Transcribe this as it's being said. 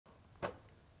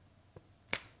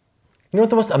You know what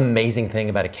the most amazing thing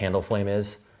about a candle flame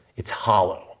is? It's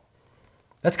hollow.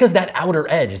 That's because that outer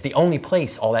edge is the only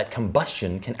place all that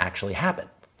combustion can actually happen.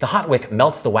 The hot wick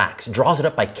melts the wax, draws it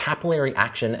up by capillary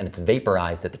action, and it's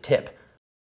vaporized at the tip.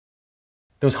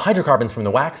 Those hydrocarbons from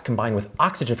the wax combine with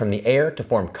oxygen from the air to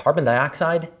form carbon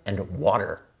dioxide and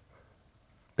water.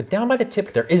 But down by the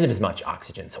tip, there isn't as much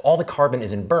oxygen, so all the carbon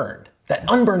isn't burned. That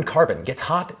unburned carbon gets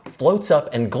hot, floats up,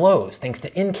 and glows thanks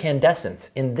to incandescence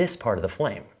in this part of the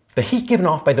flame. The heat given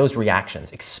off by those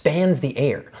reactions expands the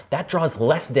air. That draws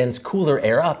less dense, cooler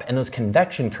air up, and those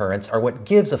convection currents are what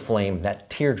gives a flame that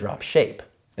teardrop shape.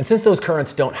 And since those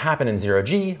currents don't happen in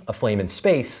 0G, a flame in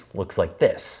space looks like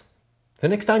this. The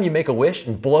next time you make a wish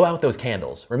and blow out those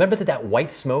candles, remember that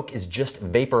white smoke is just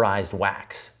vaporized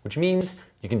wax, which means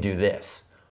you can do this.